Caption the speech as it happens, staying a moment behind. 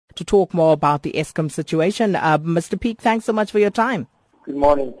to talk more about the Eskom situation. Mr. Peake, thanks so much for your time. Good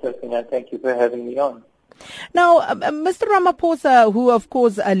morning, Sakina. Thank you for having me on. Now, Mr. Ramaphosa, who of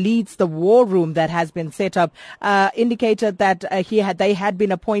course leads the war room that has been set up, indicated that they had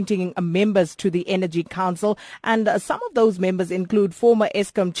been appointing members to the Energy Council, and some of those members include former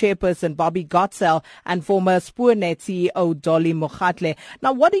Eskom chairperson Bobby Godsell and former Spoornet CEO Dolly Mokgatle.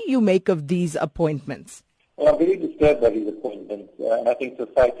 Now, what do you make of these appointments? Well, I'm very disturbed by these appointments, and I think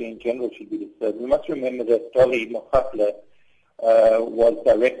society in general should be disturbed. We must remember that Dolly Mokgatle was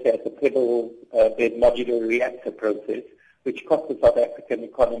director at the Pebble Bed Modular Reactor process, which cost the South African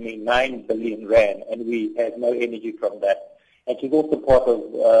economy 9 billion rand, and we had no energy from that. And she's also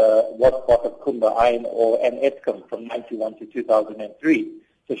was part of Kumba Iron Ore and Eskom from 1991 to 2003,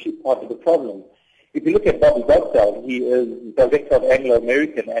 so she's part of the problem. If you look at Bobby Godsell, he is director of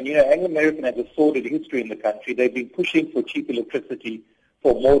Anglo-American, and Anglo-American has a sordid history in the country. They've been pushing for cheap electricity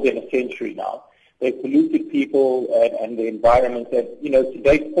for more than a century now. They polluted people and the environment. And,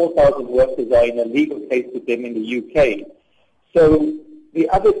 today 4,000 workers are in a legal case with them in the UK. So the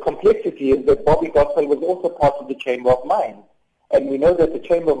other complexity is that Bobby Godsell was also part of the Chamber of Mines. And we know that the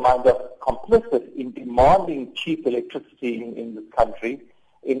Chamber of Mines are complicit in demanding cheap electricity in this country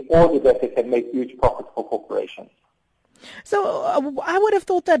in order that they can make huge profits for corporations. So I would have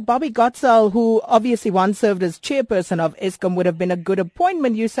thought that Bobby Godsell, who obviously once served as chairperson of Eskom, would have been a good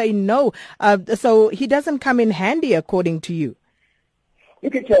appointment. You say no. So he doesn't come in handy, according to you.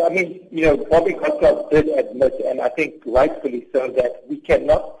 Look at Bobby Godsell did admit, and I think rightfully so, that we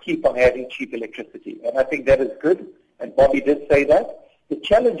cannot keep on having cheap electricity. And I think that is good, and Bobby did say that. The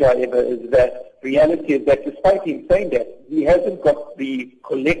challenge, however, is that reality is that despite him saying that, he hasn't got the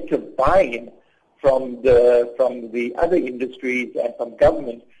collective buy-in from the other industries and from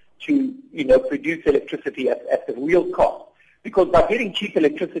government to, produce electricity at the real cost. Because by getting cheap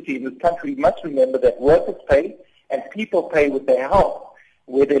electricity in this country, you must remember that workers pay and people pay with their health,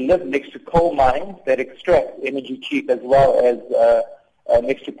 where they live next to coal mines that extract energy cheap, as well as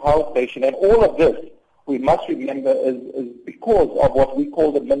next to power station. And all of this, we must remember, is because of what we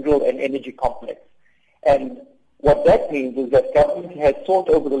call the mineral and energy complex. And what that means is that government has sought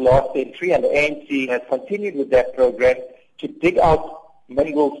over the last century, and the ANC has continued with that program, to dig out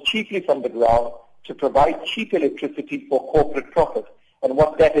minerals cheaply from the ground to provide cheap electricity for corporate profit. And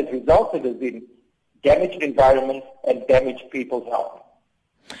what that has resulted is in damaged environments and damaged people's health.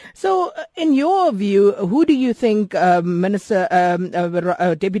 So, in your view, who do you think Deputy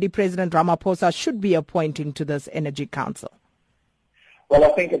President Ramaphosa should be appointing to this Energy Council? Well, I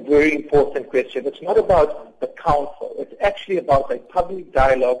think a very important question. It's not about the council. It's actually about a public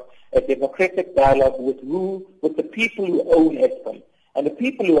dialogue, a democratic dialogue with the people who own Eskom. And the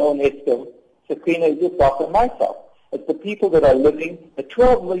people who own Eskom, Sakina, is yourself and myself. It's the people that are living, the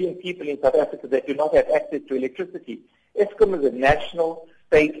 12 million people in South Africa that do not have access to electricity. Eskom is a national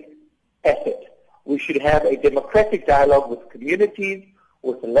state asset. We should have a democratic dialogue with communities,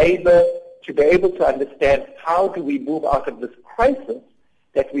 with labor, to be able to understand how do we move out of this crisis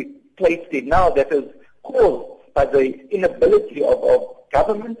that we placed in now, that is caused by the inability of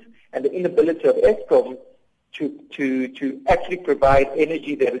government and the inability of Eskom to actually provide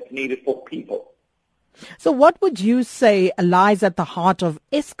energy that is needed for people. So what would you say lies at the heart of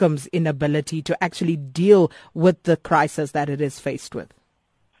Eskom's inability to actually deal with the crisis that it is faced with?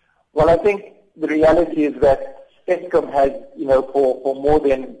 Well, I think the reality is that Eskom has, for more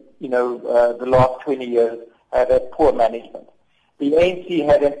than, the last 20 years, had a poor management. The ANC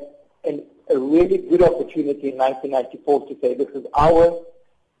had a really good opportunity in 1994 to say this is our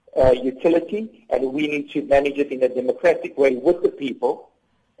utility and we need to manage it in a democratic way with the people,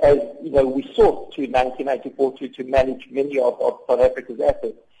 as we sought to 1994 to manage many of South Africa's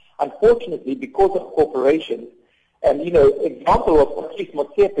assets. Unfortunately, because of corporations, and example of Patrice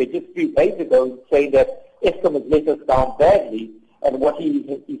Motsepe just 3 days ago saying that Eskom has let us down badly, and what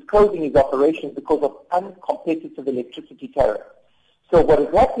he's closing his operations because of uncompetitive electricity tariffs. So what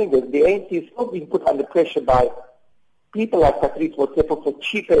is happening is the ANC is still being put under pressure by people like Patrice Motsepe for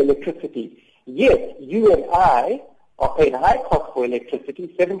cheaper electricity. Yet, you and I are paying high cost for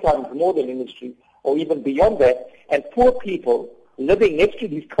electricity, 7 times more than industry, or even beyond that, and poor people living next to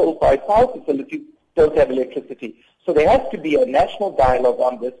these coal-fired power facilities don't have electricity. So there has to be a national dialogue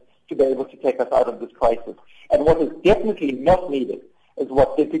on this to be able to take us out of this crisis. And what is definitely not needed is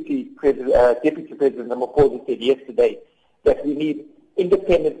what Deputy President Ramaphosa said yesterday, that we need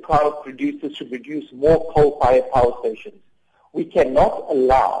independent power producers to produce more coal-fired power stations. We cannot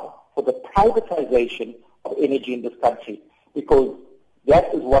allow for the privatization of energy in this country, because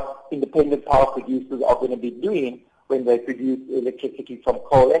that is what independent power producers are going to be doing when they produce electricity from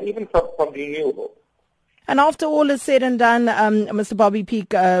coal and even from renewables. And after all is said and done, Mr. Bobby Peak,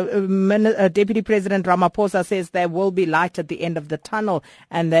 Deputy President Ramaphosa says there will be light at the end of the tunnel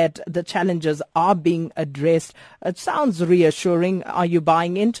and that the challenges are being addressed. It sounds reassuring. Are you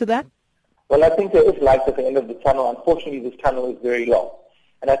buying into that? Well, I think there is light at the end of the tunnel. Unfortunately, this tunnel is very long.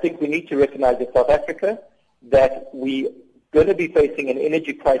 And I think we need to recognize in South Africa that we're going to be facing an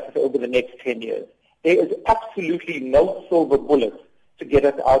energy crisis over the next 10 years. There is absolutely no silver bullet to get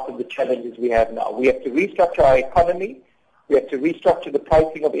us out of the challenges we have now. We have to restructure our economy, we have to restructure the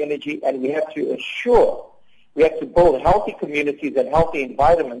pricing of energy, and we have to build healthy communities and healthy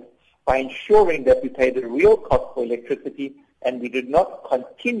environments by ensuring that we pay the real cost for electricity and we do not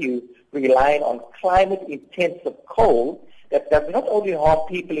continue relying on climate-intensive coal that does not only harm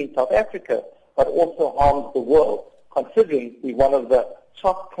people in South Africa, but also harms the world, considering we're one of the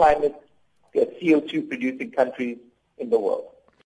top climate CO2 producing countries in the world.